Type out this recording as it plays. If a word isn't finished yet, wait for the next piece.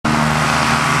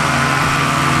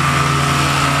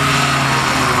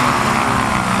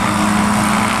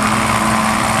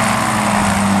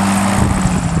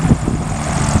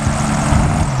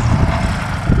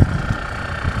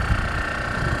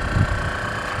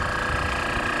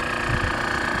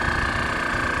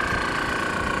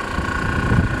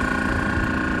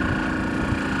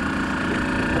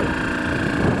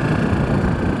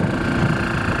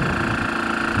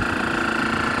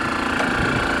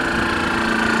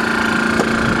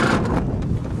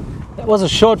was a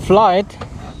short flight.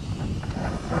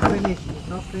 Not finished, it's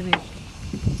not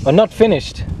finished. Or not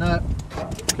finished? No.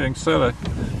 Going solo.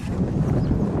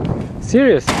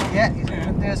 Serious? Yeah, he's going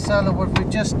to do a solo. What we've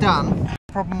just done,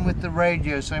 problem with the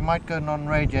radio, so he might go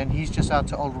non-radio, and he's just out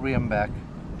to Old Sarum back.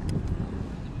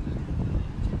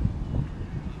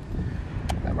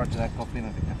 Roger that, copy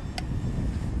in.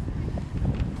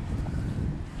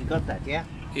 You got that, yeah?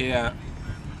 Yeah.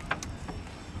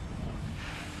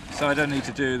 So I don't need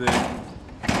to do the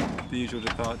usual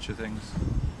departure things.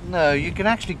 No, you can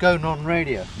actually go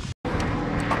non-radio.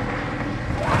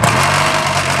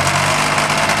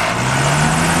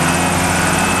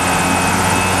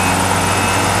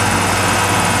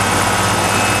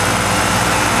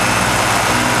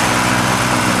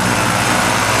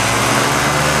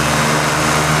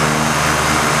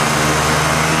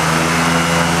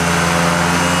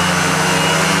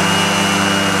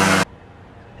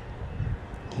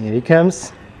 Here he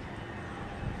comes.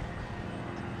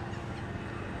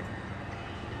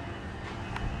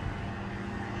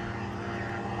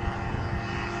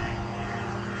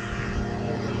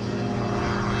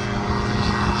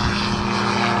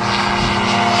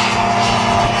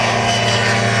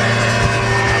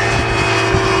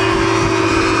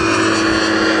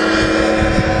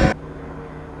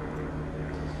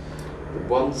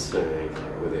 One snag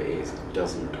with it is it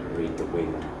doesn't read the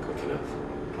wind quick enough.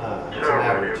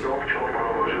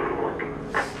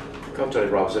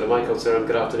 Contact Robson, am I Old Sarum?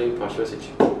 Good afternoon, pass message.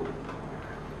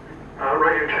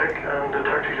 Radio check and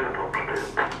taxi to the pump,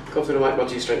 please. Copy to Mike,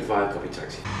 Roger, straight 5, copy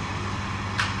taxi.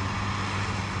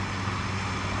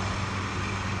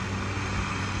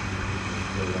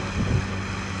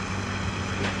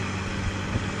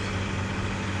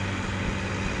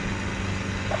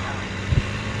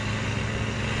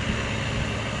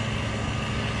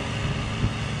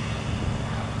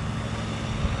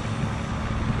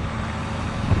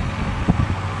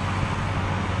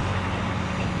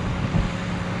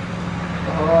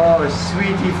 Oh,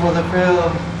 sweetie for the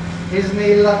film. Isn't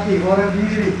he lucky? What a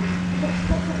beauty.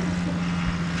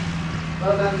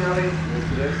 Well done, Johnny.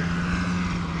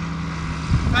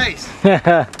 Face. I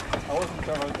wasn't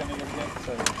sure I was going to get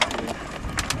so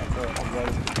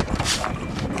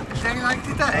Day like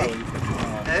today?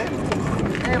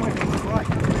 Yeah, we're right.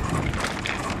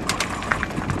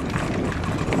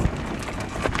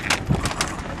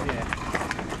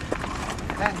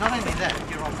 Yeah. Not only that,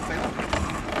 you're on film.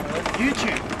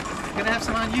 YouTube. We're going to have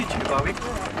some on YouTube, are we?